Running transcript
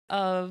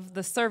of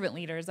the servant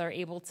leaders are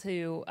able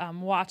to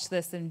watch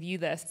this and view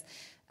this.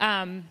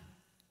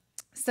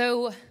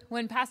 So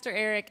when Pastor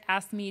Eric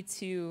asked me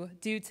to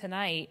do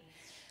tonight,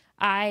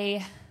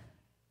 I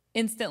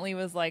instantly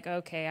was like,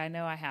 okay, I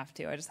know I have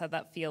to. I just had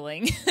that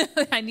feeling.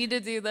 I need to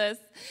do this.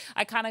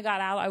 I kind of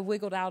I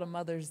wiggled out of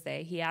Mother's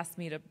Day. He asked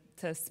me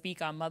to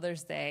speak on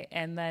Mother's Day,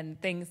 and then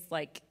things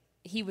like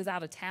he was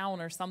out of town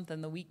or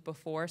something the week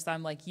before, so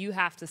I'm like, you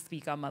have to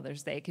speak on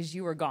Mother's Day because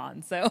you were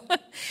gone. So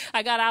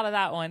I got out of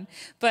that one.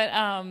 But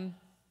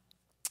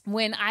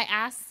when I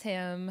asked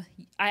him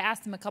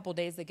a couple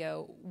days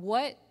ago,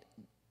 what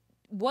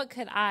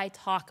could I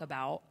talk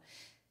about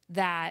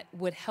that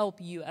would help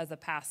you as a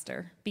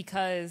pastor?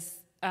 Because,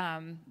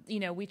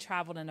 we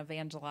traveled and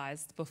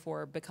evangelized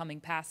before becoming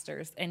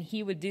pastors, and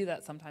he would do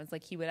that sometimes.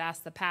 Like, he would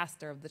ask the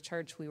pastor of the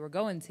church we were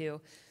going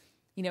to,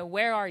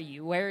 where are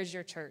you? Where is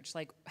your church?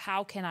 Like,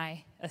 how can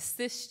I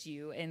assist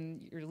you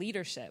in your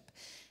leadership?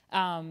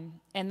 And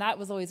that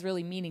was always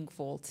really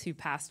meaningful to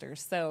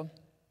pastors. So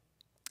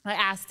I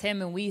asked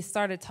him, and we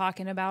started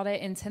talking about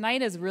it. And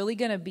tonight is really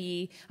going to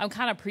be, I'm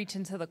kind of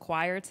preaching to the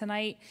choir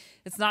tonight.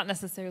 It's not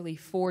necessarily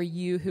for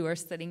you who are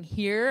sitting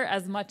here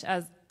as much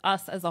as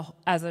us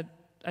as a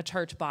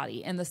church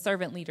body and the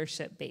servant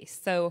leadership base.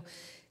 So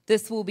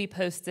this will be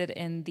posted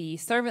in the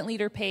servant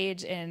leader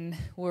page, and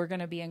we're going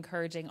to be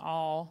encouraging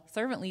all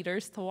servant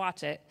leaders to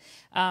watch it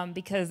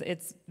because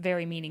it's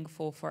very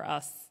meaningful for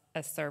us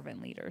as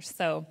servant leaders.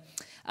 So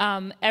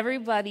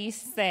everybody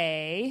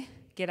say,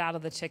 get out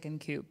of the chicken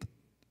coop.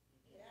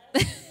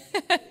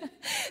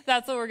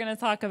 That's what we're going to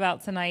talk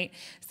about tonight.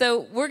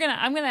 So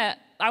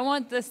I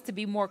want this to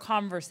be more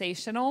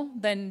conversational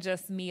than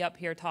just me up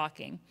here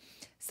talking.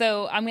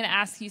 So I'm going to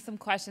ask you some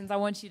questions. I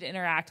want you to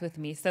interact with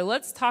me. So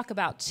let's talk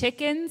about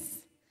chickens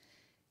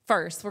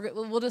first.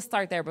 We'll just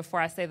start there before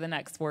I say the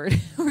next word.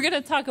 We're going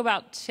to talk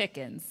about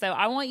chickens. So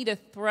I want you to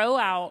throw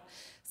out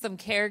some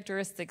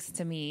characteristics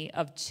to me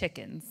of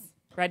chickens.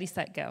 Ready,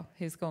 set, go.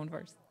 Who's going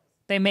first?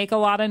 They make a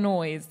lot of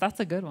noise.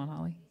 That's a good one,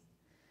 Holly.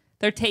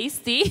 They're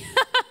tasty.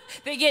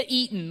 They get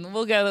eaten.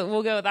 We'll go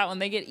with that one.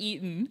 They get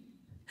eaten.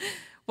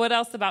 What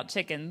else about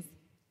chickens?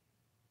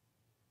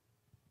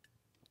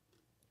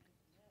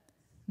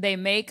 They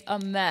make a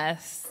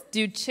mess.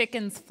 Do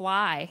chickens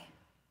fly?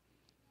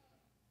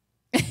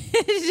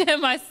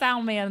 My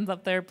sound man's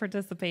up there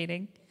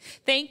participating.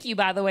 Thank you,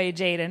 by the way,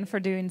 Jaden, for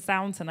doing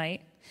sound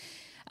tonight.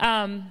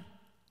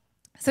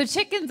 So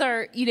chickens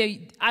are,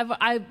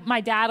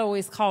 my dad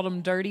always called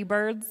them dirty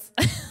birds.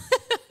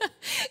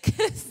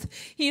 Because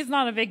he's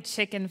not a big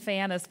chicken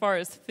fan as far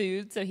as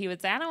food, so he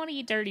would say, I don't want to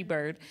eat dirty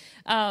bird.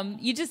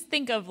 You just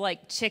think of,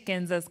 like,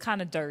 chickens as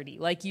kind of dirty,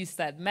 like you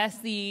said,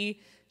 messy,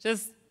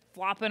 just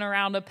flopping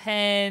around a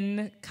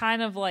pen,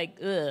 kind of like,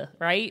 ugh,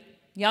 right?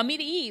 Yummy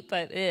to eat,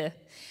 but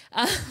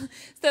ugh.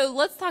 So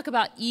let's talk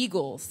about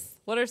eagles.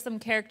 What are some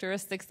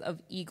characteristics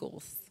of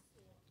eagles?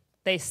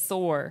 They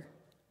soar.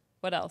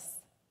 What else?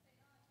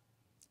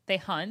 They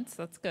hunt.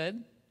 That's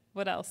good.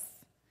 What else?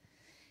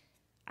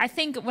 I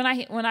think when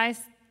I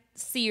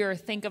see or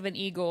think of an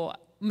eagle,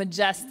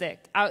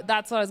 majestic.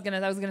 That's what I was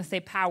gonna say.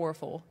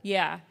 Powerful.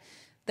 Yeah,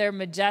 they're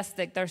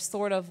majestic. They're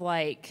sort of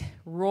like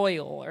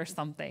royal or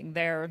something.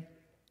 They're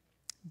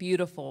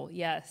beautiful.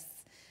 Yes.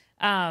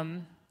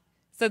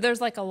 So there's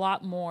like a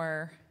lot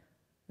more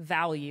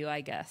value,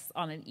 I guess,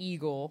 on an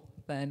eagle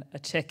than a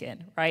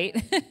chicken, right?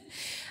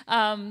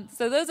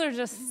 So those are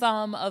just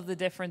some of the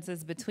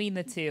differences between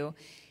the two,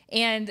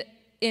 and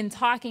in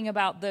talking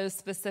about those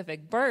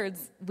specific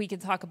birds, we can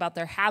talk about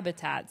their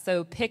habitat.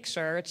 So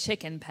picture a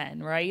chicken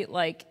pen, right?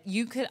 Like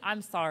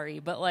I'm sorry,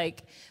 but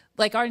like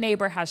our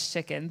neighbor has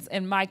chickens,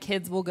 and my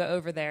kids will go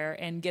over there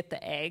and get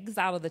the eggs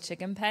out of the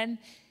chicken pen.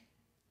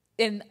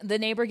 And the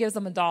neighbor gives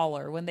them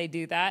 $1 when they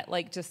do that,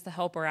 like just to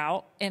help her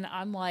out. And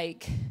I'm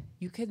like,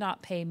 you could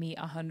not pay me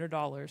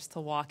 $100 to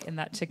walk in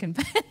that chicken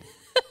pen.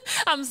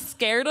 I'm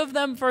scared of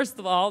them, first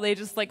of all. They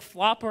just like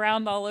flop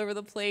around all over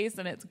the place,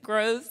 and it's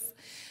gross.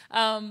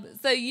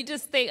 So you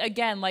just think,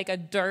 again, like a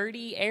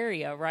dirty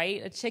area,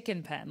 right? A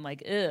chicken pen,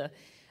 like, ugh.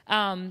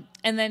 And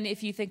then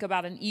if you think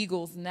about an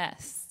eagle's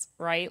nest,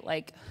 right?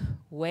 Like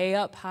way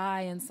up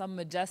high in some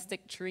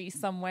majestic tree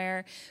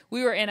somewhere.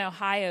 We were in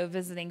Ohio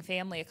visiting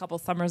family a couple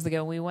summers ago,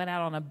 and we went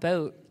out on a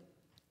boat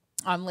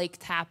on Lake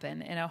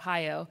Tappan in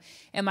Ohio.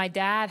 And my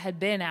dad had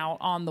been out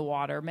on the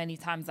water many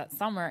times that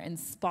summer and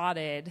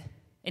spotted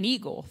an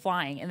eagle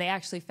flying. And they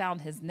actually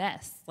found his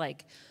nest,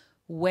 like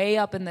way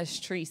up in this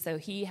tree. So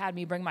he had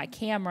me bring my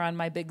camera and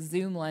my big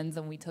zoom lens,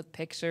 and we took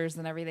pictures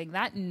and everything.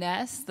 That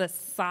nest, the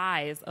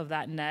size of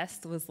that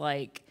nest was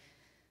like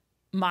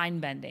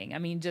mind-bending. I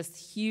mean, just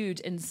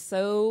huge and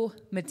so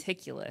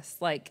meticulous,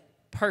 like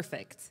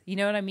perfect. You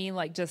know what I mean?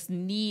 Like just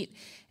neat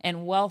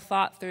and well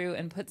thought through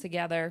and put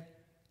together.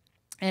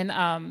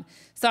 And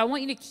so I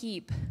want you to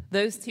keep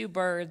those two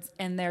birds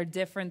and their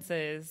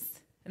differences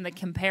and the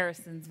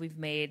comparisons we've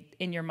made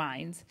in your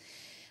mind.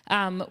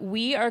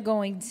 We are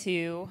going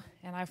to,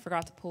 and I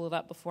forgot to pull it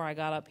up before I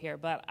got up here,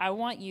 but I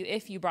want you,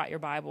 if you brought your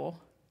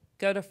Bible,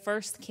 go to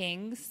 1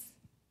 Kings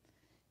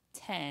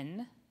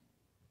 10,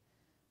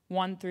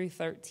 1 through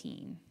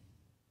 13.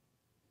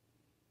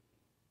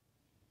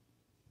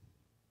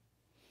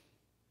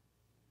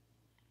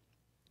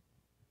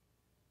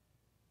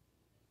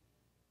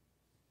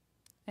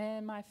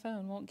 And my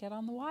phone won't get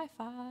on the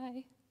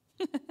Wi-Fi.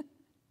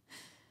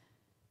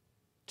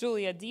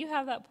 Julia, do you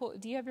have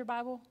do you have your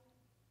Bible?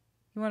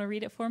 You want to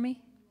read it for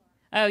me?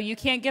 Oh, you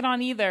can't get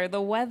on either.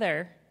 The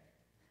weather.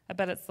 I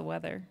bet it's the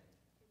weather.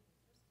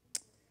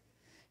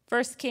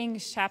 1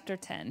 Kings chapter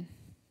 10.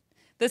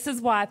 This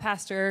is why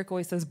Pastor Eric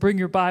always says, bring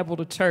your Bible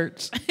to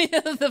church.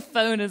 The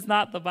phone is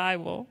not the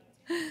Bible.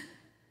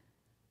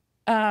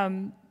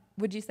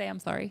 Would you say, I'm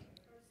sorry?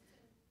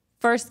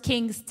 1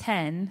 Kings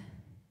 10,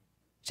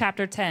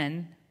 chapter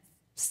 10,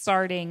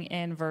 starting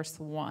in verse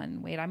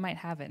 1. Wait, I might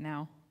have it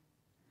now.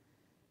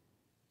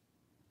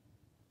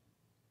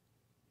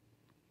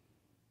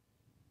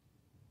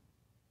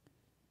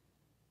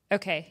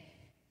 Okay.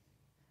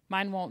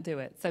 Mine won't do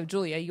it. So,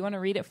 Julia, you want to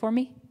read it for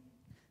me?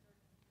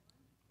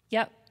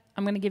 Yep.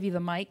 I'm going to give you the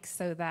mic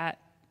so that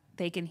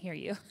they can hear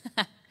you.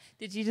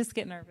 Did you just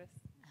get nervous?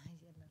 I did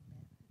a little bit.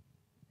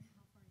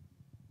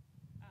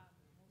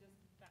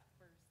 Just that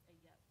verse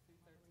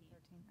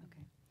 13.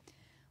 Okay.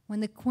 When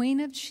the Queen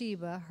of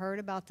Sheba heard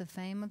about the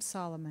fame of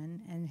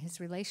Solomon and his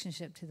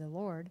relationship to the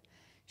Lord,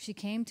 she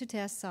came to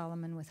test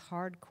Solomon with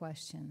hard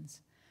questions.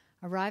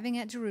 Arriving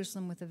at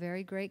Jerusalem with a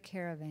very great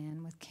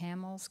caravan, with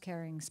camels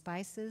carrying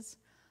spices,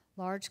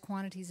 large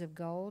quantities of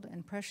gold,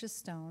 and precious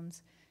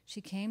stones, she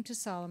came to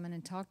Solomon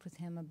and talked with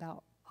him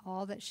about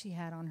all that she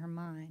had on her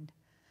mind.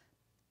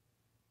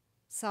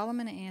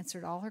 Solomon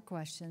answered all her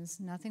questions.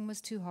 Nothing was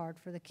too hard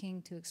for the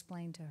king to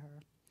explain to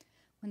her.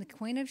 When the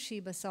Queen of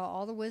Sheba saw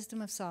all the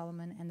wisdom of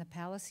Solomon and the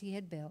palace he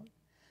had built,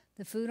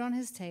 the food on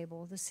his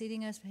table, the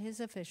seating of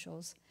his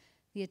officials,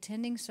 the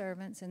attending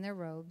servants in their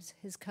robes,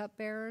 his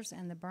cupbearers,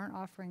 and the burnt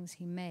offerings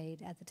he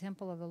made at the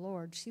temple of the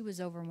Lord, she was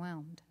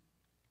overwhelmed.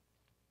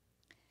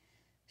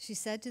 She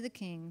said to the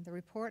king, "The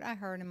report I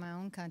heard in my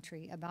own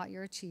country about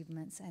your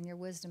achievements and your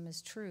wisdom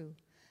is true,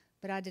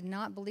 but I did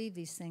not believe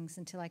these things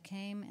until I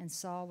came and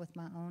saw with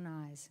my own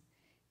eyes.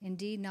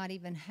 Indeed, not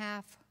even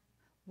half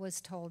was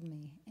told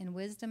me. In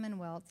wisdom and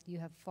wealth you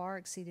have far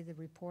exceeded the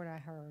report I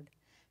heard.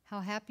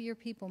 How happy your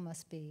people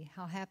must be,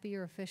 how happy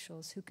your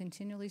officials who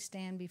continually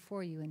stand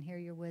before you and hear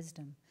your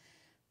wisdom.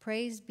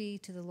 Praise be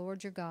to the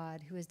Lord your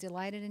God, who has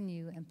delighted in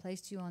you and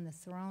placed you on the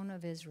throne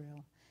of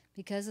Israel.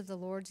 Because of the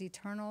Lord's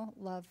eternal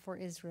love for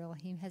Israel,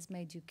 he has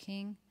made you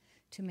king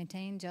to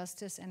maintain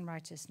justice and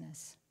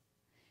righteousness."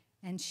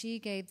 And she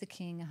gave the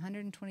king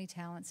 120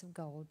 talents of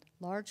gold,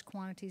 large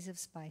quantities of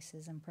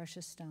spices and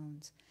precious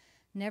stones.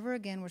 Never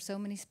again were so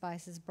many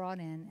spices brought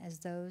in as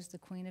those the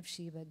Queen of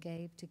Sheba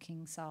gave to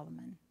King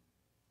Solomon.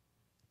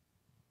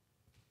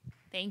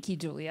 Thank you,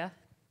 Julia.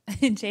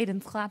 And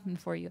Jaden's clapping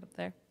for you up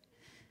there.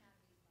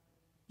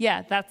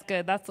 Yeah, that's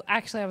good. That's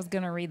actually, I was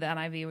going to read the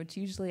NIV, which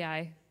usually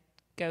I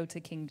go to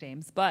King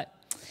James. But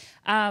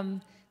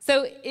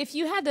so if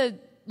you had to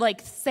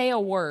say a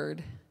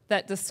word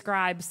that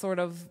describes sort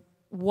of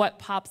what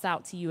pops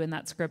out to you in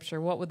that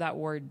scripture, what would that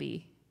word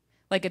be?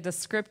 Like a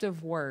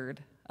descriptive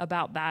word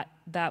about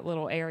that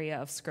little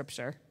area of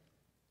scripture.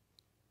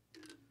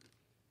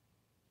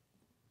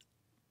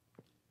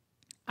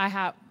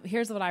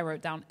 Here's what I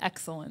wrote down: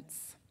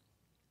 excellence.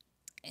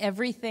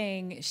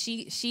 Everything,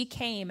 she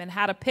came and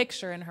had a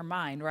picture in her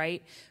mind,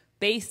 right?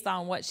 Based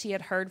on what she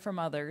had heard from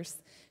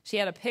others. She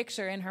had a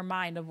picture in her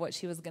mind of what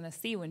she was going to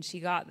see when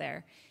she got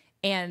there.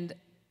 And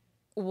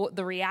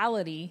the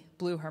reality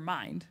blew her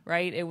mind,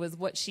 right? It was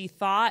what she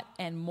thought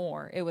and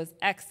more. It was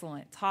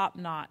excellent,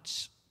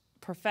 top-notch,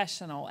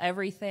 professional,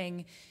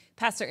 everything.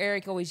 Pastor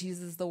Eric always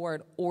uses the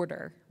word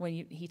order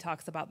when he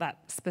talks about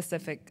that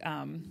specific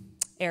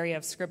area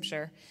of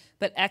Scripture.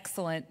 But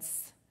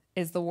excellence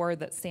is the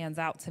word that stands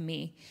out to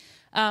me.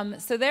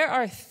 So there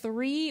are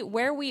three,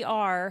 where we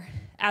are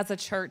as a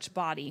church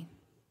body,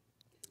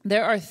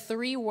 there are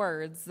three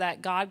words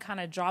that God kind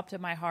of dropped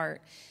in my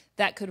heart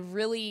that could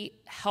really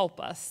help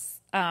us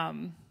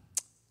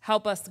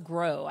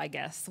grow, I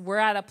guess. We're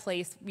at a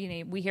place,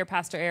 we hear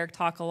Pastor Eric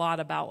talk a lot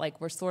about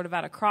we're sort of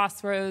at a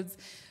crossroads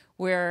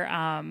where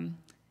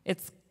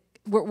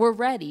we're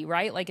ready,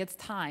 right? It's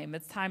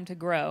time to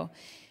grow.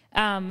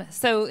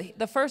 So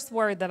the first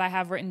word that I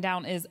have written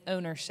down is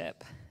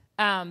ownership.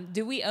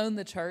 Do we own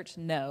the church?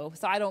 No.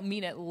 So I don't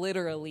mean it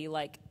literally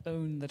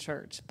own the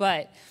church,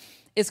 but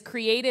is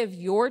Creative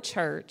your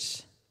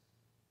church,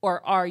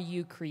 or are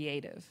you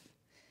Creative?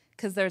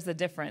 Because there's a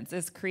difference.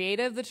 Is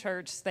Creative the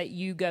church that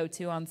you go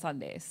to on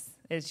Sundays?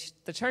 Is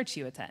the church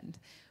you attend?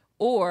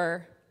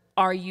 Or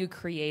are you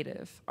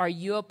Creative? Are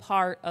you a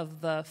part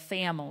of the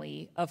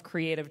family of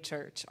Creative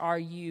Church?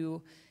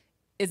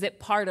 Is it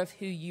part of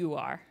who you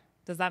are?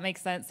 Does that make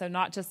sense? So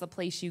not just a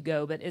place you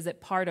go, but is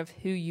it part of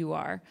who you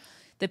are?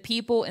 The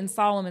people in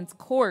Solomon's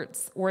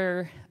courts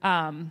were,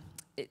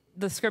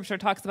 the scripture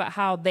talks about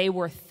how they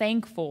were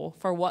thankful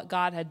for what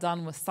God had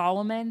done with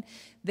Solomon,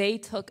 they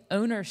took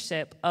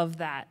ownership of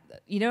that.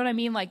 You know what I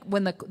mean? Like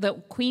when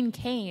the queen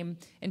came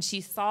and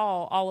she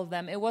saw all of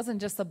them, it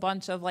wasn't just a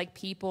bunch of like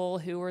people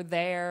who were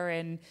there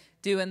and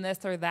doing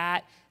this or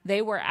that.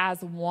 They were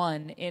as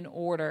one in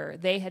order.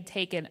 They had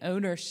taken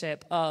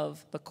ownership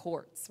of the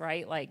courts,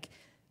 right? Like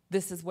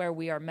this is where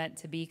we are meant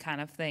to be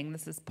kind of thing.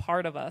 This is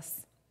part of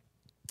us.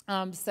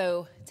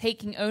 So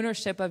taking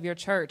ownership of your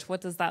church, what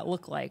does that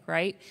look like,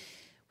 right?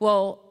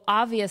 Well,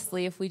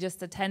 obviously, if we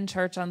just attend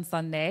church on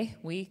Sunday,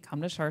 we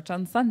come to church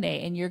on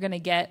Sunday, and you're going to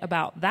get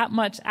about that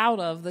much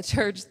out of the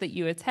church that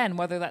you attend,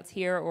 whether that's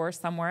here or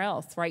somewhere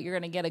else, right? You're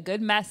going to get a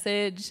good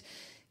message,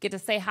 get to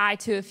say hi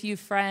to a few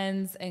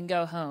friends, and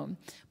go home.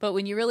 But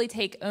when you really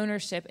take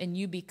ownership and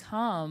you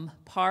become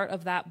part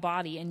of that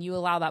body and you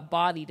allow that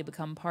body to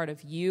become part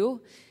of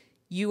you,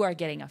 you are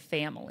getting a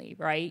family,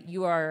 right?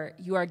 You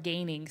are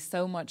gaining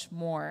so much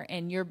more,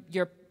 and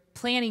you're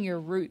planting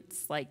your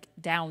roots like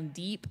down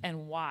deep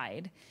and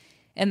wide,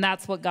 and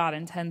that's what God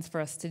intends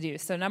for us to do.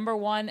 So number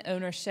 1,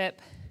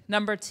 ownership.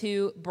 Number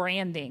 2,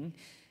 branding.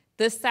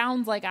 This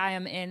sounds like I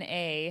am in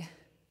a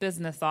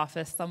business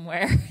office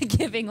somewhere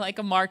giving like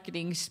a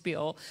marketing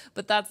spiel,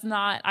 but that's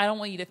not. I don't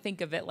want you to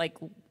think of it like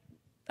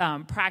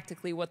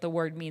practically what the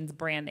word means,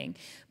 branding.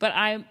 But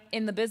I'm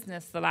in the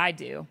business that I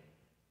do.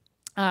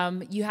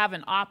 You have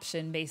an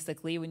option,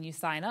 basically, when you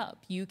sign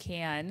up. You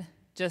can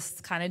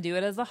just kind of do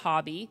it as a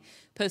hobby,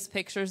 post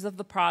pictures of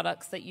the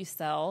products that you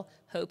sell,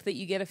 hope that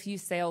you get a few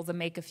sales and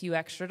make a few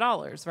extra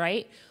dollars,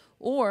 right?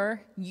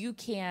 Or you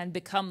can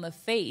become the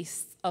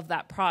face of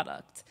that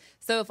product.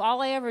 So if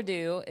all I ever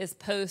do is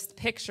post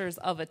pictures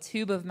of a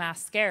tube of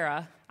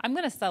mascara, I'm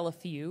going to sell a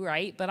few,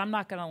 right? But I'm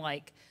not going to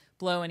like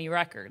blow any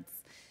records.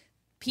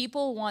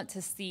 People want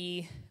to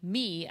see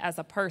me as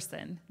a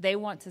person. They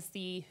want to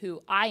see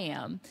who I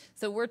am.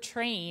 So we're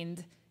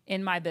trained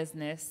in my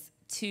business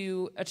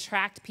to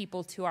attract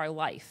people to our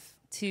life,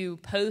 to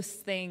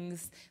post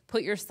things,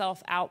 put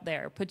yourself out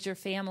there, put your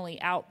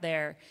family out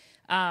there,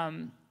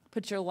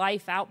 put your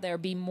life out there,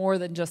 be more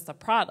than just a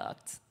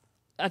product.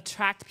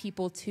 Attract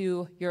people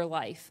to your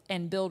life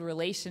and build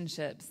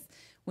relationships.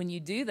 When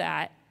you do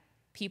that,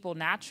 people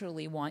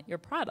naturally want your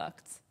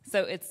product.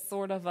 So it's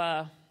sort of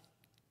a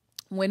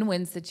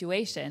win-win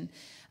situation.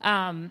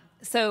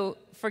 So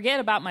forget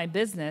about my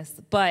business,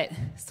 but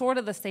sort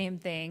of the same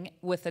thing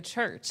with the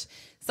church.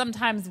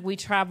 Sometimes we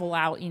travel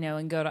out,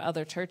 and go to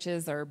other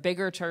churches or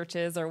bigger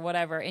churches or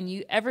whatever,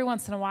 and every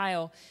once in a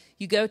while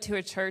you go to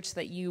a church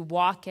that you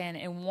walk in,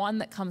 and one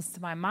that comes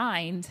to my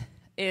mind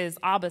is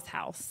Abba's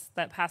house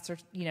that Pastor,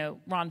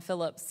 Ron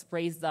Phillips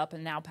raised up,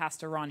 and now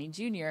Pastor Ronnie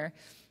Jr.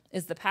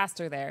 is the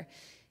pastor there.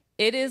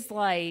 It is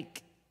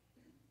like,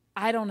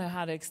 I don't know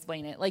how to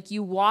explain it. Like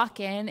you walk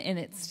in and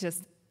it's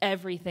just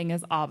everything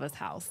is Abba's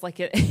house. Like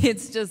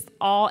it's just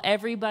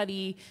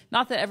everybody,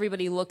 not that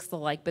everybody looks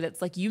alike, but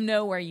it's like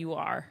where you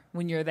are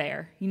when you're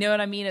there. You know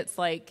what I mean? It's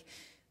like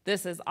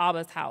this is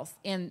Abba's house.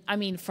 And I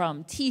mean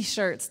from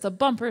t-shirts to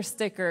bumper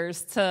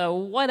stickers to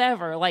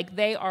whatever, like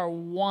they are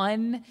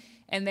one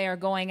and they are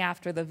going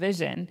after the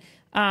vision.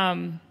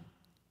 The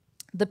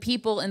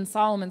people in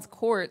Solomon's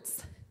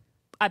courts,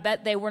 I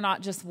bet they were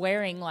not just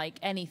wearing like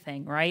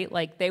anything, right?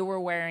 Like they were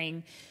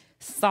wearing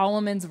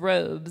Solomon's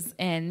robes,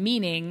 and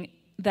meaning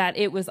that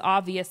it was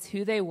obvious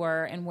who they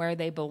were and where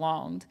they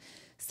belonged.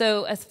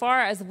 So as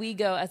far as we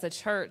go as a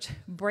church,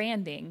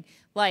 branding,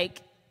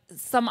 like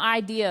some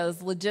ideas,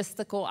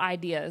 logistical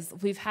ideas.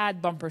 We've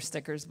had bumper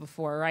stickers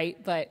before, right?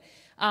 But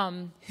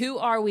who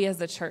are we as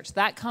a church?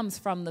 That comes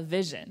from the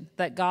vision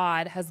that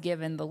God has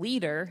given the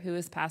leader, who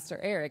is Pastor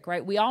Eric,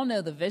 right? We all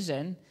know the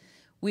vision.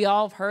 We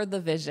all have heard the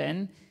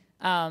vision.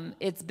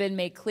 It's been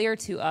made clear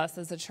to us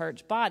as a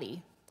church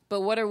body.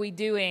 But what are we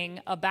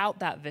doing about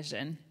that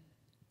vision?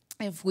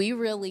 If we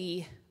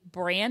really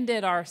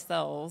branded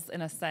ourselves,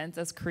 in a sense,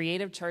 as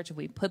Creative Church,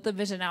 we put the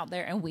vision out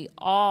there and we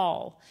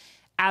all,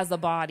 as a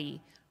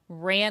body,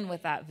 ran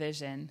with that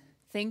vision,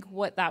 think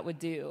what that would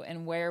do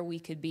and where we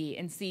could be.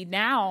 And see,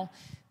 now,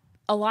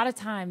 a lot of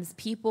times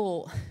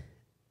people,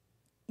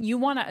 you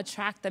want to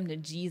attract them to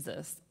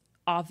Jesus.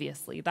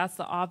 Obviously, that's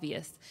the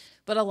obvious.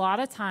 But a lot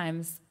of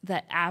times,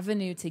 the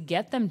avenue to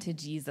get them to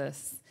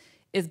Jesus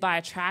is by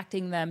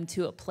attracting them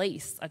to a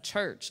place, a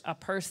church, a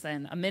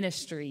person, a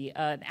ministry,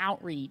 an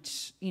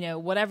outreach,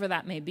 whatever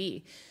that may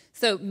be.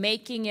 So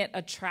making it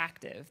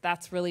attractive,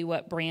 that's really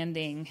what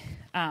branding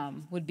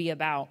would be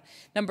about.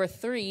 Number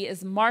 3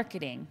 is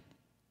marketing.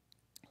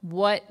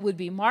 What would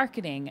be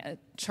marketing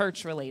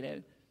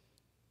church-related?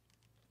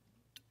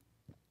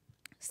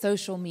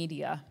 Social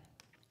media.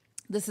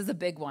 This is a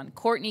big one.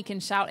 Courtney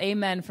can shout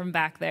amen from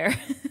back there.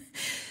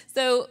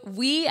 So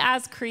we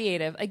as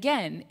creative,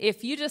 again,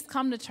 if you just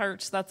come to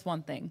church, that's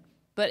one thing.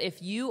 But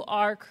if you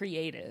are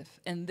creative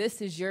and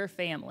this is your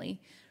family,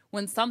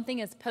 when something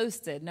is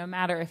posted, no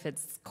matter if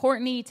it's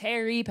Courtney,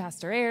 Terry,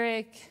 Pastor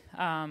Eric,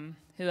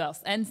 who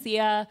else,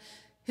 Encia,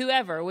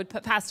 whoever would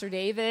put, Pastor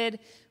David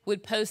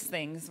would post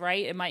things,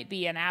 right? It might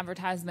be an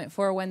advertisement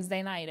for a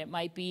Wednesday night. It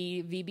might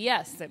be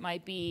VBS. It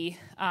might be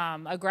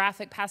a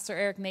graphic Pastor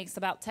Eric makes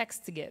about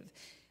text to give.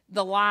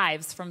 The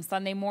lives from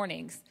Sunday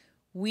mornings.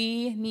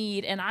 We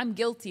need, and I'm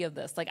guilty of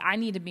this, like I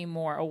need to be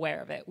more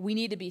aware of it. We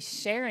need to be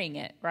sharing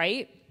it,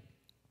 right?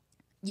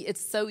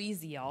 It's so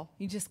easy, y'all.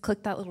 You just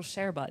click that little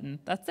share button.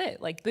 That's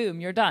it. Like, boom,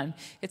 you're done.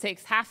 It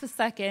takes half a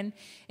second,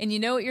 and you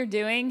know what you're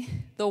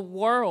doing? The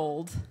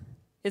world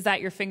is at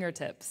your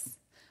fingertips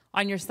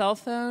on your cell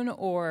phone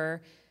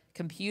or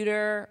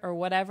computer or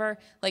whatever.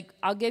 Like,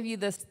 I'll give you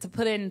this to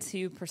put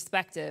into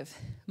perspective.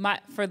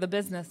 For the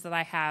business that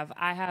I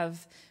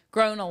have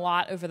grown a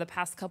lot over the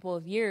past couple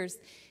of years,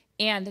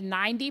 and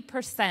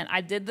 90%,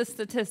 I did the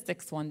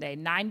statistics one day,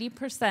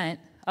 90%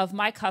 of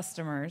my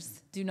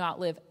customers do not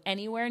live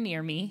anywhere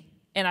near me,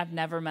 and I've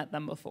never met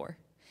them before.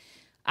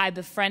 I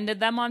befriended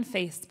them on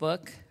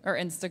Facebook or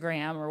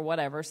Instagram or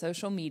whatever,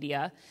 social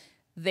media.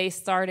 They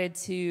started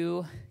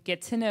to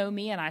get to know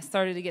me, and I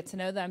started to get to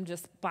know them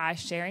just by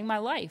sharing my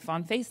life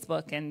on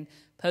Facebook and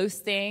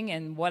posting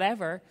and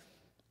whatever.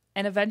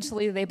 And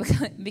eventually they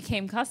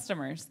became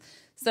customers.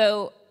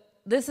 So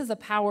this is a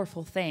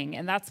powerful thing,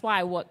 and that's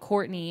why what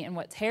Courtney and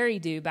what Terry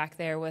do back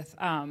there with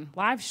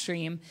live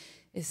stream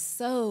is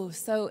so,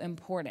 so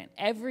important.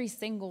 Every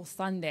single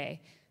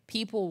Sunday,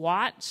 people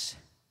watch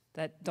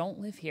that don't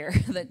live here,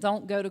 that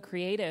don't go to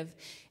Creative,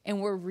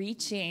 and we're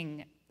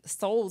reaching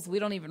souls. We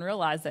don't even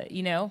realize it,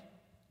 you know?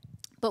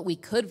 But we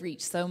could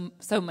reach so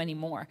many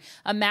more.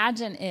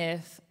 Imagine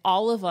if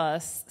all of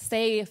us,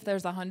 say if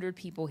there's 100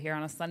 people here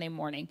on a Sunday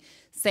morning,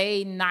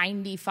 say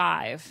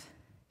 95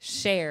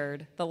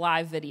 shared the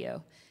live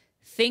video.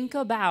 Think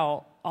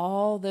about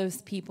all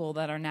those people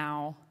that are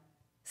now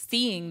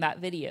seeing that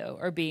video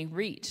or being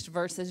reached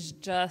versus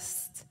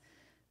just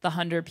the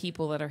 100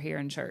 people that are here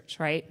in church,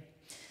 right?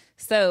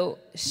 So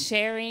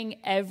sharing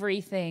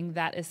everything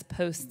that is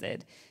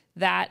posted,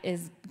 that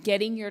is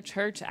getting your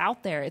church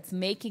out there. It's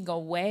making a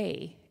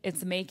way.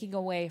 It's making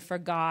a way for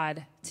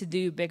God to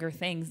do bigger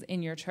things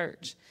in your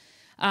church.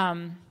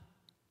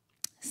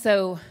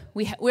 So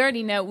we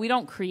already know we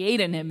don't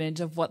create an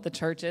image of what the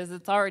church is.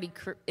 It's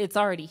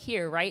already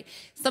here, right?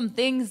 Some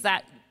things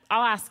that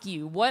I'll ask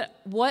you, what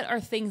are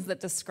things that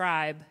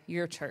describe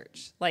your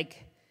church?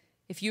 Like,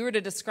 if you were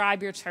to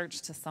describe your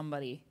church to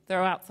somebody,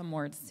 throw out some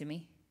words to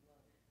me.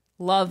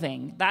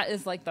 Loving. That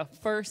is like the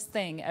first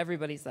thing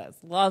everybody says.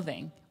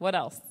 Loving. What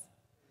else?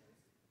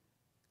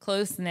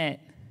 Close-knit.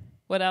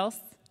 What else?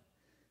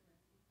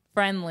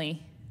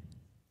 Friendly.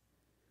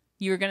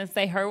 You were going to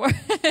say her word?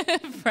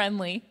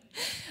 Friendly.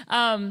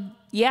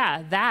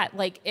 Yeah, that.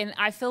 Like, and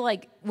I feel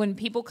like when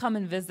people come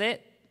and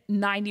visit,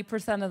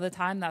 90% of the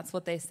time, that's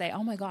what they say.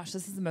 Oh my gosh,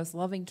 this is the most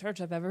loving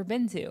church I've ever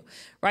been to,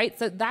 right?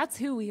 So that's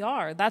who we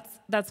are.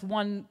 That's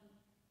one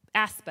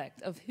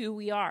aspect of who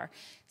we are.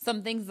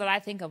 Some things that I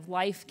think of: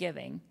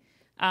 life-giving,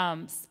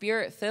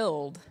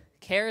 spirit-filled,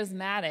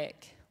 charismatic,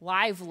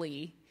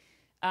 lively.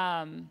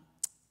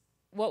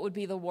 What would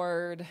be the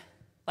word?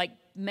 Like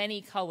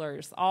many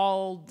colors,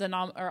 all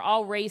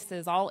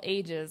races, all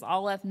ages,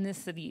 all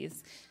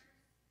ethnicities,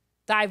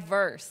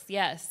 diverse.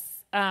 Yes.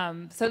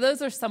 So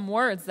those are some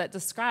words that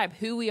describe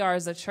who we are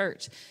as a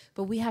church,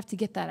 but we have to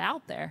get that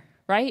out there,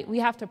 right? We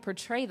have to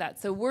portray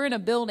that. So we're in a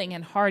building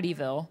in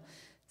Hardyville,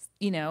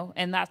 you know,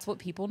 and that's what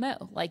people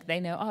know. Like they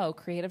know, oh,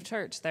 Creative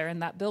Church, they're in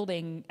that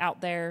building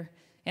out there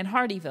in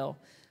Hardyville.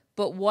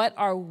 But what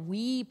are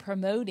we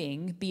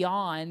promoting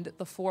beyond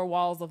the four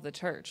walls of the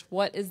church?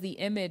 What is the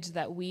image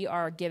that we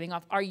are giving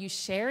off? Are you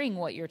sharing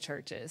what your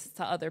church is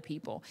to other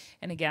people?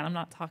 And again, I'm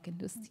not talking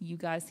just to you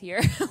guys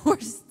here. We're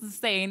just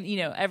saying, you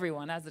know,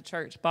 everyone as a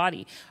church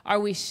body. Are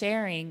we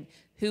sharing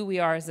who we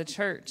are as a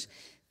church?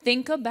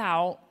 Think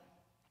about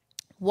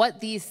what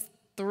these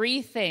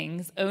three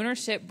things,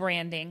 ownership,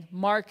 branding,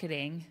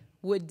 marketing,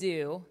 would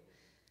do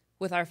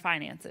with our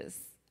finances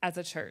as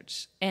a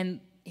church. And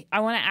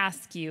I want to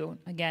ask you,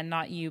 again,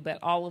 not you, but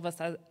all of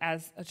us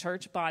as a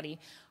church body,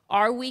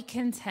 are we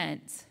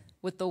content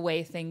with the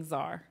way things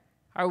are?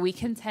 Are we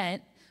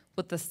content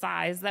with the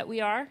size that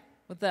we are,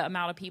 with the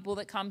amount of people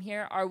that come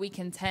here? Are we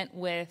content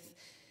with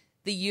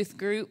the youth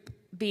group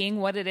being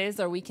what it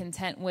is? Are we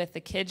content with the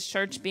kids'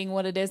 church being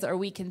what it is? Are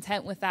we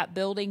content with that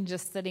building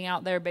just sitting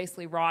out there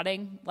basically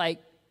rotting,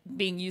 like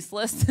being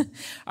useless?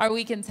 Are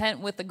we content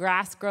with the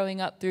grass growing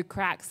up through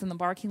cracks in the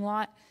parking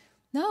lot?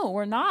 No,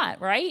 we're not,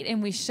 right?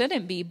 And we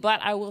shouldn't be.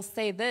 But I will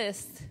say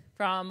this,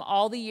 from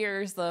all the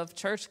years of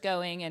church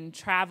going and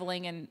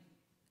traveling and,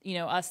 you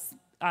know, us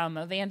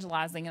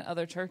evangelizing in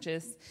other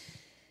churches,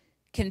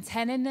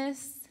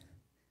 contentedness,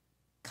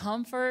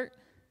 comfort,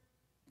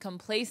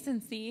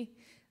 complacency,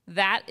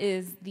 that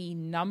is the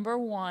number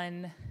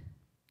one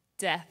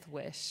death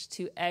wish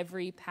to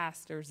every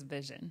pastor's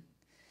vision.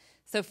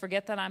 So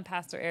forget that I'm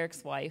Pastor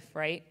Eric's wife,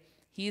 right?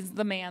 He's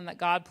the man that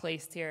God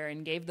placed here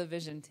and gave the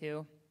vision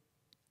to.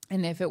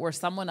 And if it were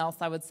someone else,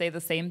 I would say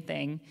the same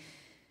thing.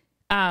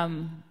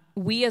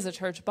 we as a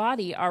church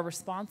body are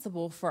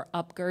responsible for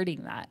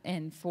upgirding that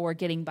and for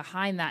getting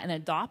behind that and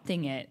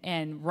adopting it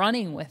and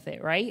running with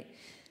it, right?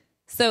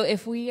 So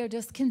if we are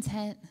just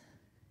content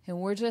and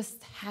we're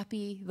just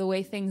happy the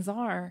way things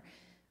are,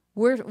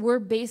 we're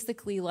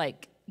basically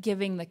like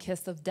giving the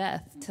kiss of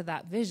death to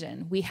that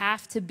vision. We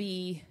have to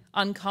be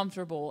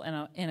uncomfortable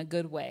in a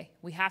good way.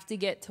 We have to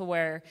get to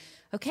where,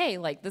 okay,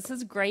 like this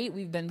is great.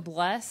 We've been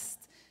blessed.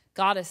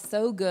 God is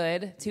so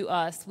good to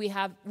us. We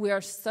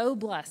are so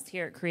blessed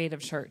here at Creative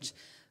Church.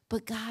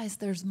 But guys,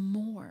 there's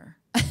more.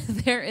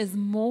 There is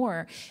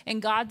more.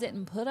 And God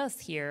didn't put us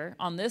here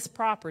on this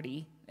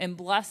property and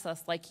bless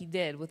us like he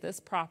did with this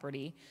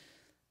property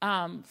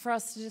for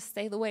us to just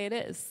stay the way it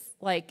is.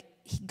 Like,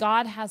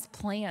 God has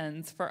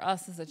plans for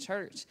us as a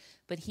church,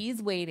 but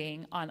he's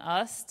waiting on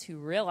us to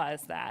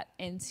realize that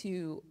and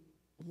to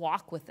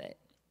walk with it.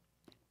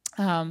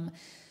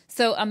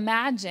 So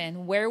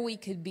imagine where we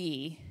could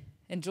be,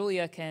 and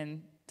Julia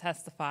can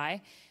testify,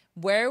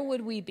 where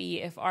would we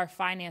be if our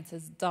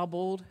finances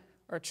doubled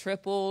or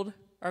tripled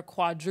or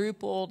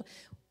quadrupled?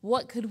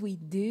 What could we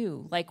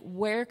do? Like,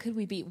 where could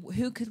we be?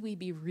 Who could we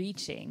be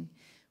reaching?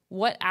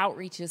 What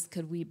outreaches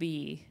could we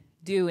be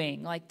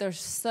doing? Like,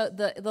 there's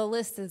the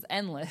list is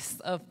endless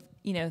of,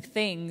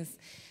 things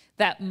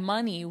that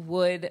money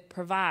would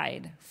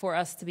provide for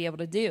us to be able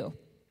to do.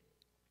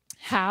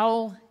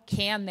 How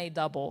can they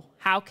double?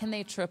 How can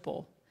they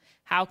triple?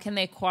 How can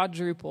they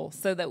quadruple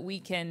so that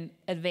we can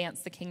advance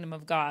the kingdom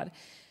of God?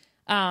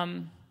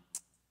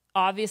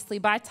 Obviously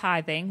by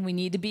tithing. We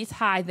need to be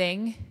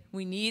tithing.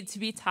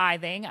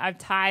 I've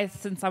tithed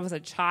since I was a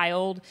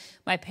child.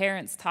 My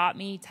parents taught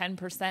me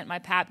 10%. My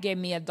pap gave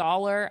me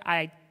 $1.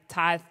 I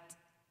tithed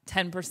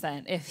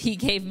 10%. If he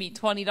gave me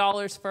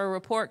 $20 for a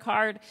report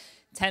card,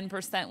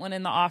 10% went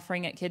in the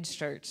offering at kids'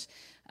 church.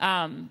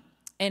 And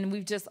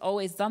we've just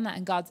always done that,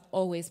 and God's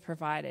always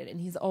provided, and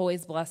he's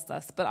always blessed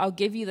us. But I'll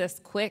give you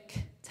this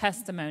quick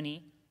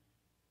testimony.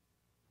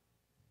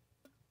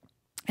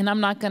 And I'm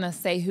not going to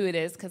say who it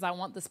is because I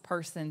want this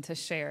person to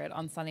share it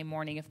on Sunday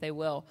morning if they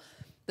will.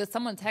 But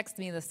someone texted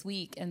me this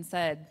week and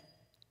said,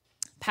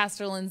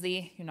 Pastor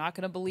Lindsey, you're not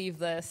going to believe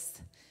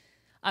this.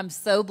 I'm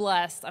so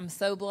blessed. I'm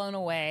so blown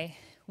away.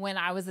 When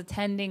I was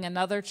attending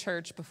another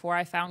church before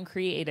I found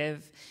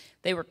Creative,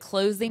 they were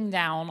closing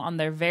down on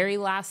their very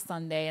last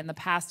Sunday, and the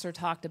pastor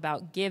talked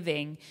about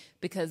giving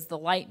because the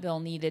light bill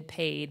needed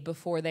paid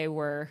before they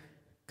were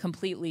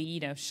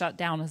completely, shut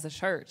down as a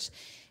church.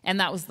 And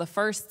that was the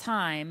first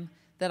time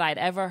that I'd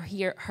ever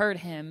heard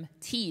him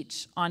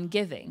teach on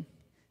giving.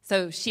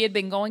 So she had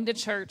been going to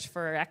church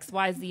for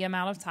XYZ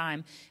amount of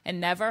time and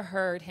never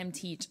heard him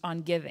teach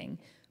on giving.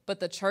 But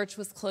the church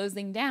was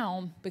closing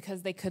down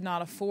because they could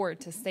not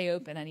afford to stay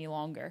open any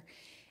longer.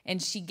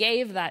 And she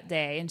gave that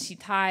day, and she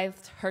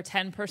tithed her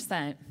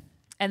 10%.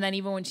 And then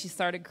even when she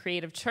started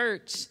Creative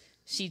Church,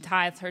 she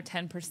tithed her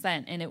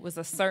 10%, and it was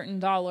a certain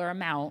dollar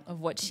amount of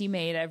what she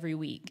made every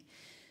week.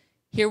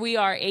 Here we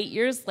are 8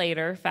 years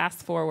later,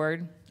 fast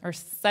forward, or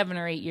 7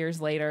 or 8 years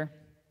later,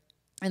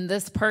 and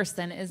this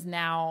person is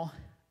now,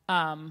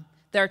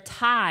 their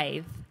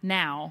tithe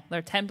now,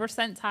 their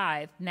 10%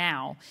 tithe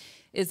now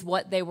is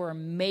what they were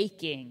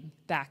making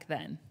back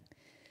then.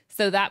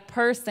 So that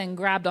person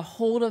grabbed a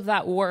hold of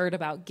that word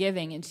about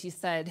giving, and she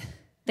said,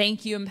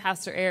 thank you, and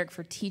Pastor Eric,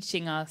 for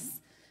teaching us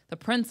the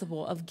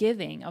principle of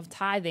giving, of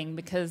tithing,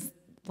 because,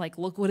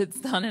 look what it's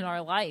done in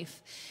our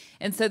life.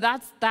 And so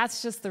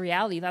that's just the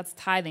reality. That's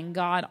tithing.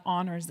 God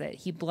honors it.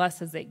 He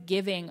blesses it.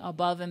 Giving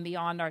above and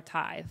beyond our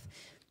tithe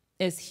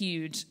is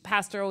huge.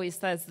 Pastor always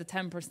says the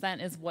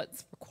 10% is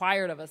what's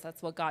required of us.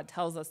 That's what God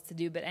tells us to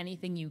do. But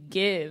anything you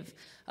give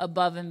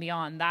above and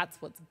beyond,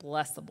 that's what's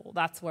blessable.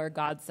 That's where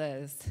God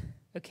says,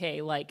 okay,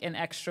 an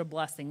extra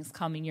blessing's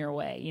coming your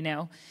way,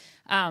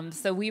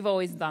 So we've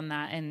always done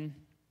that, and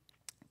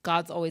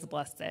God's always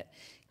blessed it.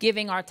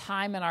 Giving our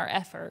time and our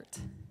effort.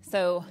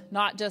 So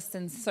not just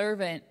in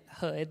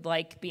servanthood,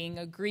 like being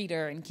a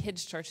greeter in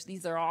kids' church.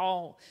 These are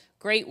all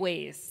great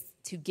ways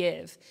to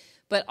give.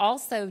 But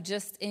also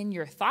just in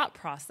your thought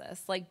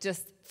process,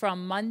 just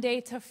from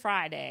Monday to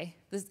Friday,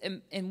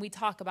 and we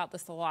talk about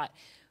this a lot.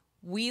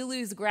 We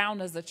lose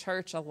ground as a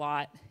church a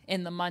lot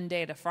in the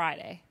Monday to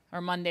Friday,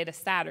 or Monday to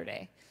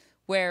Saturday,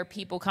 where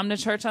people come to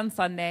church on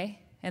Sunday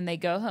and they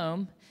go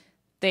home.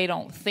 They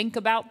don't think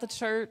about the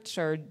church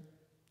or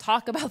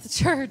talk about the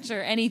church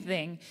or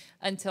anything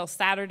until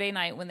Saturday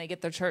night when they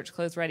get their church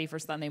clothes ready for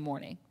Sunday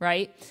morning,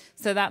 right?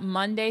 So that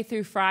Monday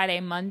through Friday,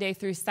 Monday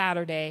through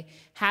Saturday,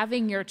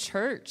 having your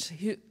church,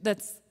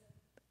 that's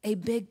a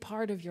big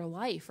part of your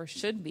life, or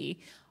should be,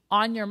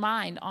 on your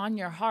mind, on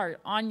your heart,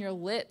 on your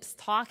lips,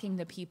 talking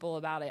to people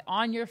about it,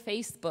 on your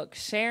Facebook,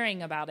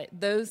 sharing about it,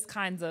 those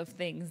kinds of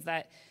things,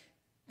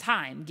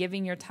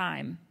 giving your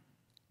time.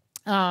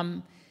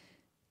 And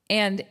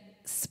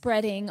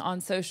spreading on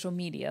social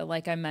media,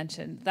 like I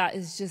mentioned, that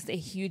is just a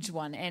huge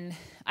one. And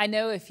I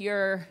know if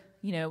you're,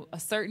 a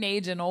certain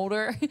age and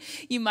older,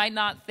 you might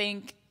not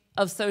think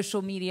of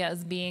social media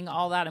as being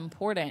all that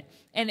important.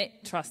 And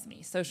trust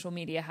me, social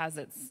media has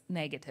its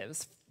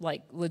negatives,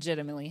 like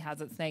legitimately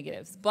has its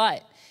negatives.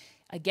 But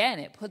again,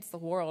 it puts the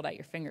world at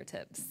your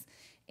fingertips.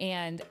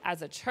 And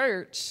as a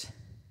church,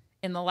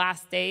 in the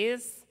last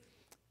days,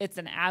 it's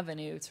an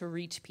avenue to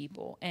reach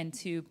people and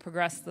to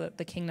progress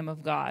the kingdom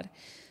of God.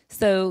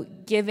 So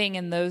giving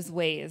in those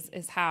ways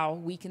is how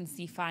we can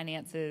see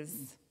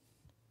finances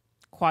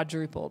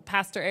quadrupled.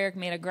 Pastor Eric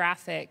made a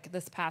graphic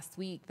this past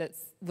week that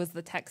was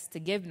the text to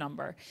give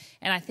number.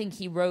 And I think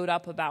he wrote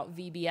up about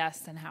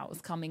VBS and how it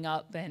was coming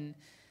up and,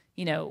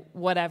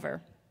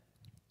 whatever.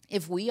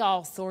 If we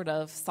all sort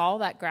of saw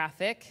that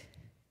graphic,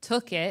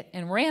 took it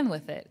and ran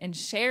with it and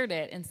shared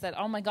it and said,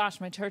 oh my gosh,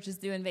 my church is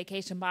doing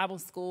Vacation Bible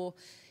School,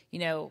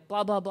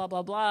 blah, blah, blah,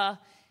 blah, blah,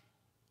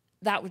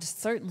 that would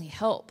certainly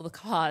help the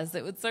cause.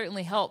 It would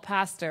certainly help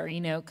Pastor,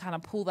 kind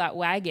of pull that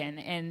wagon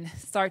and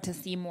start to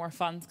see more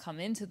funds come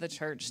into the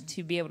church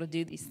to be able to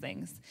do these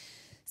things.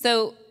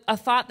 So a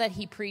thought that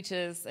he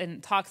preaches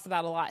and talks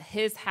about a lot,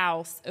 his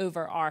house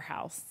over our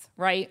house,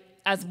 right?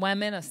 As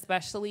women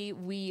especially,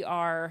 we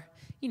are,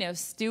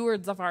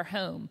 stewards of our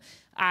home.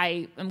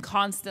 I am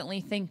constantly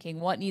thinking,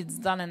 what needs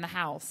done in the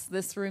house?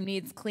 This room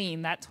needs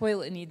cleaned. That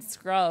toilet needs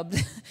scrubbed.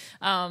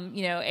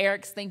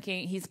 Eric's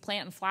thinking he's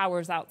planting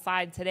flowers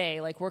outside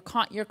today. Like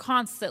you're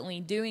constantly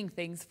doing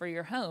things for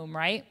your home,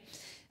 right?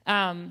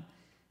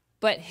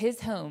 But his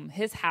home,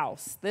 his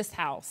house, this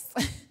house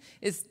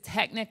is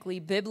technically,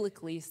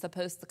 biblically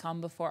supposed to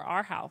come before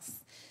our house.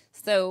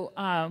 So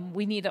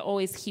we need to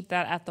always keep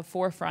that at the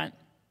forefront.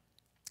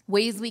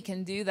 Ways we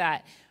can do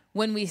that.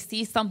 When we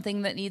see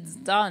something that needs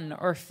done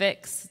or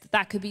fixed,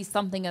 that could be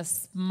something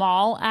as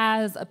small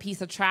as a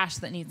piece of trash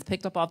that needs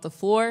picked up off the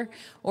floor,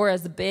 or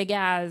as big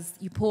as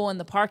you pull in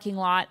the parking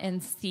lot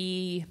and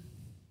see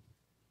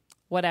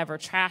whatever,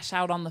 trash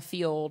out on the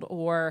field,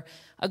 or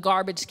a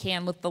garbage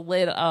can with the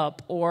lid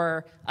up,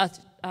 or a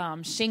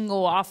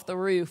shingle off the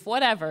roof,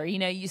 whatever.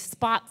 You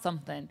spot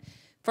something.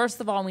 First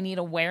of all, we need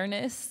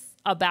awareness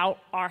about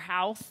our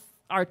house,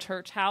 our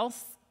church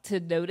house,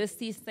 to notice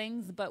these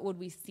things, but would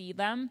we see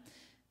them?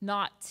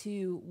 Not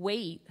to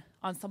wait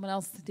on someone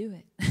else to do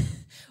it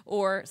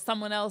or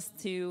someone else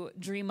to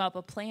dream up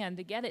a plan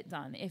to get it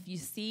done. If you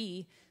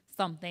see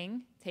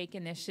something, take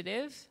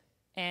initiative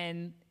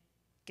and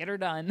get her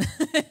done.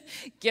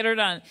 Get her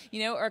done,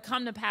 or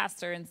come to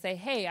Pastor and say,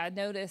 hey, I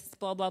noticed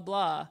blah, blah,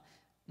 blah.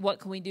 What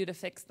can we do to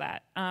fix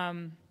that?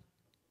 An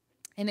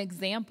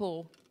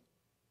example,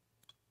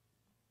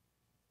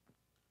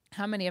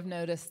 how many have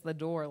noticed the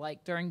door,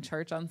 like during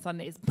church on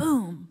Sundays,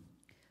 boom,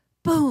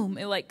 boom,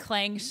 it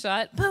clangs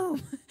shut,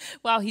 boom,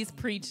 while he's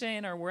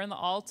preaching or we're in the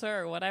altar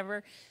or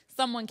whatever.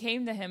 Someone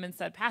came to him and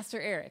said, Pastor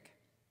Eric,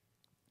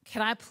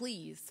 can I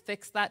please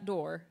fix that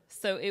door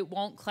so it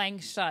won't clang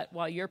shut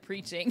while you're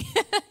preaching?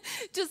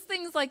 Just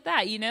things like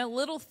that,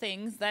 little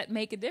things that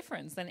make a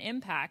difference and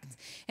impact.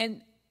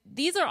 And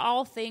these are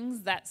all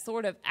things that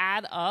sort of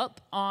add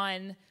up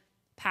on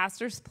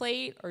Pastor's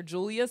plate or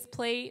Julia's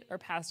plate or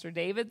Pastor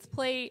David's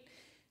plate.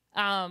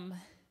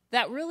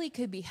 That really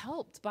could be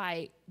helped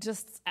by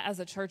just as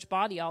a church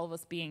body, all of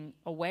us being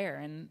aware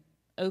and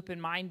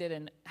open-minded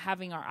and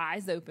having our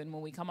eyes open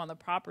when we come on the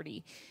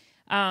property.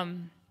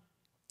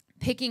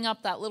 Picking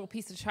up that little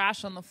piece of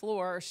trash on the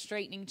floor, or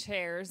straightening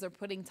chairs, or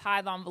putting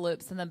tithe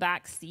envelopes in the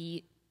back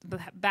seat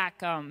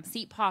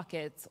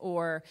pockets,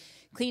 or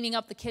cleaning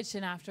up the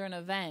kitchen after an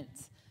event,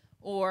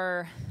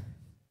 or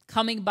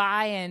coming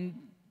by and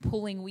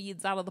pulling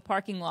weeds out of the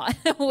parking lot,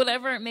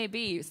 whatever it may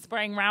be,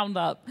 spraying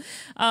Roundup.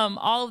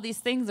 All of these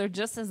things are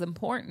just as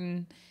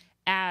important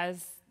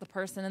as the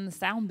person in the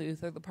sound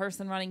booth, or the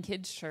person running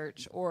kids'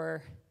 church,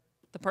 or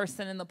the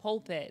person in the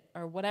pulpit,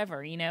 or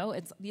whatever,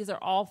 These are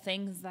all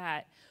things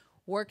that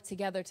work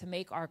together to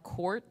make our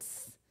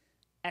courts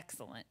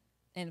excellent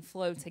and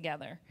flow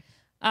together.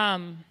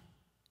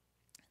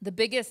 The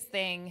biggest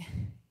thing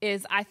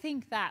is, I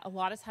think that a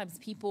lot of times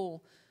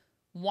people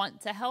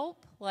want to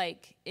help,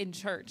 like in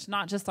church,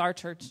 not just our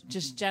church,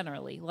 just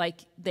generally.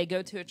 Like they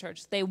go to a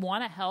church, they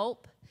want to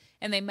help,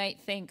 and they might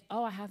think,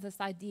 oh, I have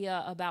this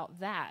idea about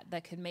that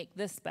could make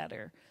this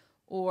better,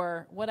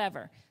 or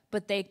whatever.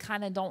 But they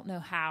kind of don't know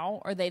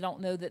how, or they don't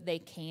know that they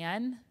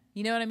can.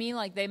 You know what I mean?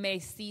 Like they may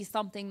see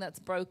something that's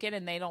broken,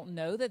 and they don't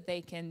know that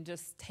they can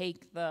just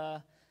take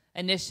the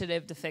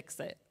initiative to fix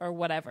it, or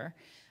whatever.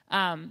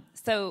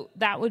 So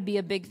that would be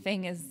a big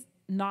thing, is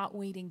not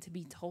waiting to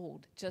be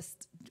told.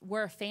 Just,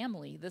 we're a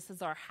family. This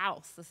is our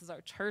house. This is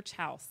our church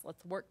house.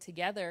 Let's work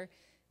together,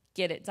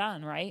 get it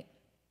done, right?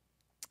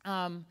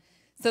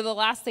 So the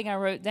last thing I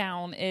wrote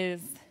down is,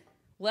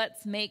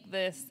 let's make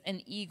this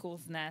an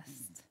eagle's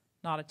nest,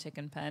 not a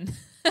chicken pen.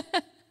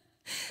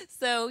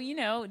 So,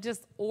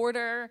 just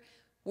order,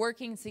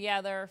 working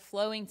together,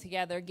 flowing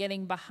together,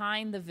 getting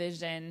behind the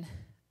vision,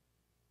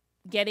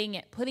 putting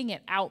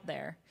it out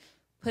there.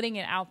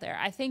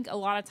 I think a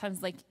lot of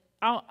times, like,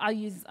 I'll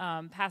use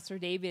Pastor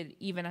David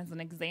even as an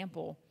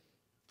example.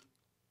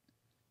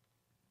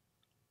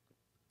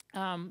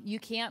 You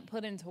can't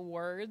put into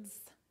words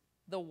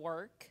the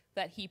work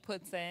that he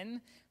puts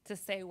in to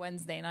say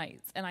Wednesday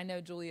nights. And I know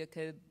Julia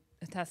could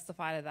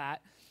testify to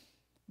that.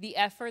 The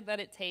effort that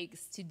it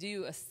takes to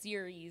do a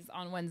series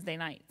on Wednesday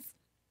nights,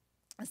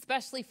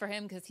 especially for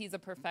him because he's a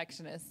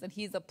perfectionist and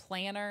he's a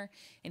planner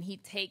and he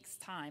takes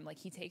time. Like,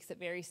 he takes it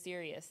very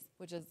serious,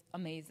 which is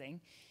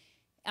amazing.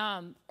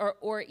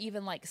 Or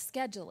even like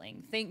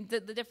scheduling,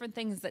 the different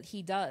things that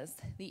he does.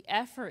 The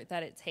effort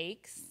that it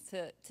takes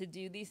to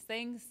do these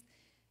things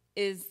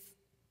is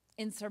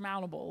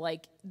insurmountable,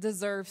 like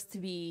deserves to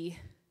be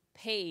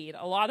paid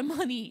a lot of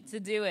money to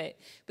do it,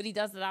 but he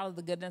does it out of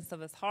the goodness of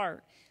his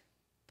heart.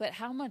 But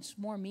how much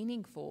more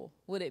meaningful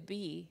would it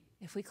be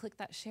if we clicked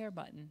that share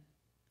button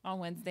on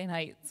Wednesday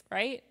nights,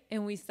 right?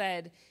 And we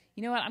said,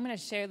 you know what, I'm going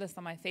to share this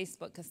on my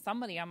Facebook because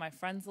somebody on my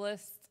friends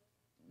list,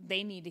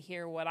 they need to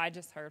hear what I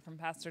just heard from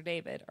Pastor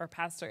David or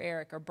Pastor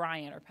Eric or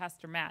Brian or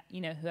Pastor Matt,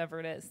 whoever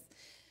it is.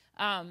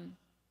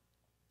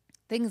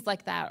 Things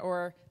like that.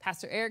 Or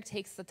Pastor Eric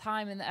takes the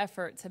time and the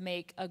effort to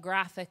make a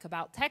graphic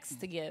about text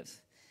to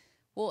give.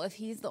 Well, if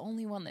he's the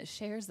only one that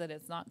shares it,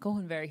 it's not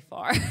going very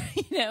far.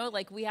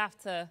 Like, we have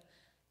to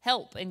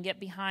help and get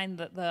behind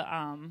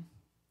the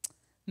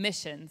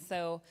mission.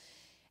 So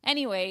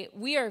anyway,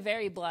 we are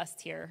very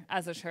blessed here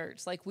as a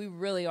church. Like, we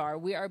really are.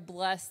 We are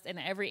blessed in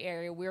every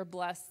area. We are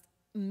blessed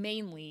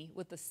mainly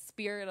with the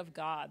Spirit of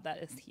God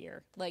that is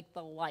here, like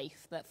the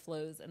life that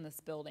flows in this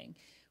building.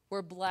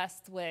 We're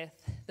blessed with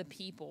the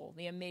people,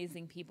 the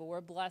amazing people. We're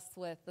blessed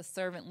with the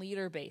servant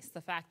leader base,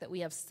 the fact that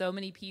we have so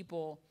many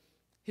people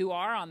who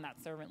are on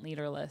that servant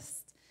leader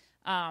list.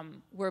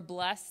 We're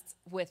blessed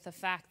with the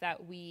fact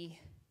that we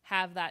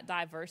have that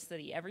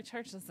diversity. Every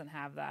church doesn't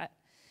have that.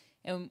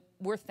 And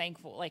we're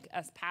thankful, like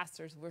as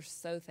pastors, we're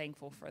so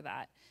thankful for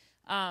that.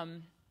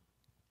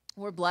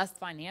 We're blessed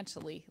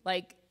financially.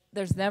 Like,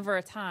 there's never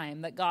a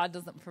time that God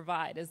doesn't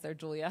provide, is there,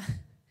 Julia?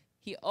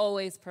 He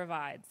always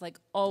provides, like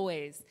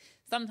always.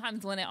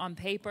 Sometimes when it on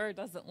paper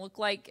doesn't look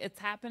like it's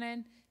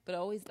happening, but it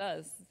always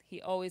does. He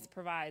always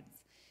provides.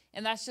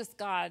 And that's just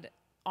God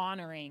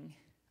honoring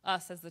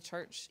us as the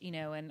church,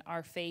 and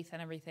our faith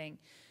and everything.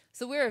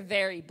 So we're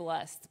very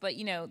blessed, but,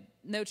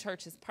 no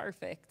church is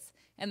perfect.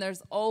 And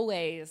there's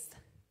always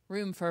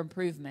room for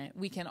improvement.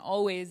 We can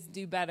always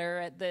do better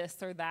at this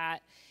or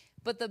that.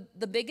 But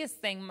the biggest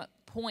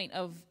point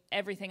of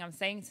everything I'm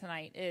saying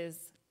tonight is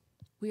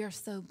we are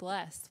so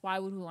blessed. Why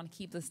would we want to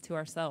keep this to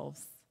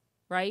ourselves,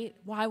 right?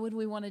 Why would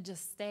we want to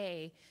just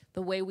stay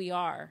the way we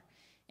are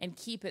and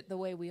keep it the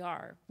way we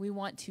are? We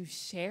want to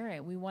share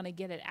it. We want to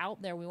get it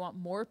out there. We want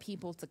more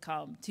people to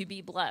come, to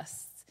be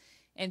blessed,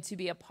 and to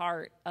be a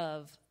part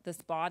of this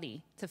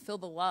body, to feel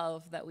the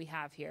love that we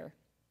have here.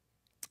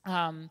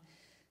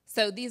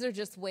 So these are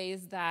just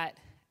ways that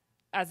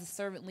as a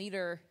servant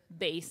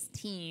leader-based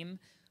team,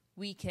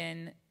 we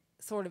can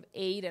sort of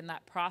aid in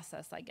that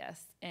process, I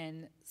guess,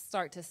 and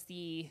start to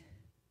see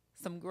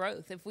some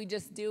growth. If we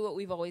just do what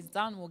we've always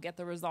done, we'll get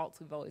the results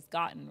we've always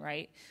gotten,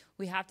 right?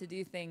 We have to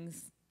do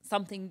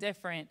something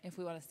different if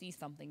we want to see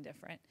something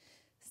different.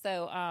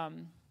 So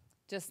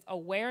just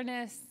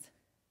awareness,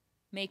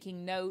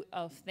 making note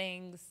of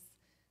things,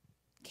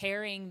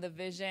 carrying the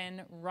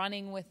vision,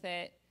 running with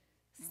it,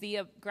 see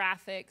a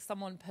graphic,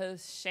 someone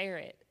posts, share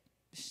it.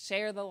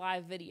 Share the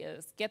live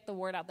videos, get the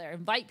word out there,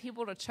 invite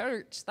people to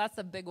church. That's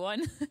a big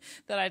one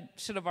that I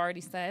should have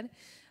already said.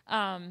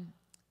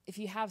 If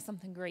you have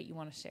something great, you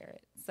want to share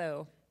it.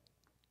 So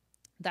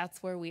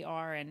that's where we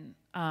are, and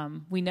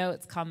we know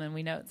it's coming.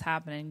 We know it's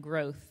happening,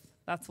 growth.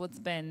 That's what's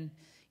been,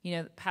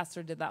 the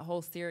pastor did that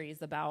whole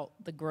series about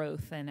the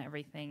growth and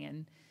everything,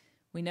 and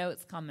we know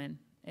it's coming.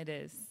 It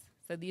is.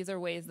 So these are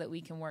ways that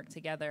we can work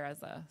together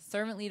as a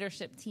servant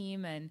leadership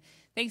team. And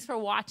thanks for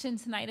watching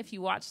tonight. If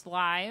you watched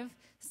live,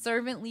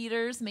 servant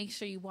leaders, make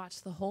sure you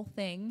watch the whole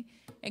thing.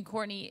 And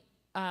Courtney,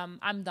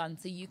 I'm done,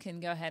 so you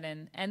can go ahead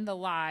and end the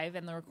live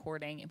and the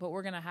recording. But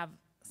we're going to have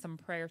some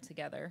prayer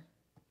together.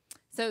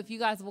 So if you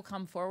guys will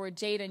come forward.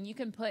 Jaden, you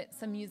can put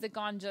some music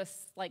on just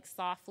like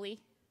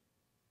softly.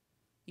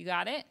 You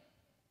got it?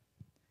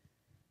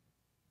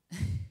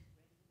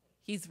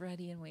 He's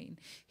ready and waiting.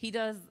 He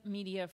does media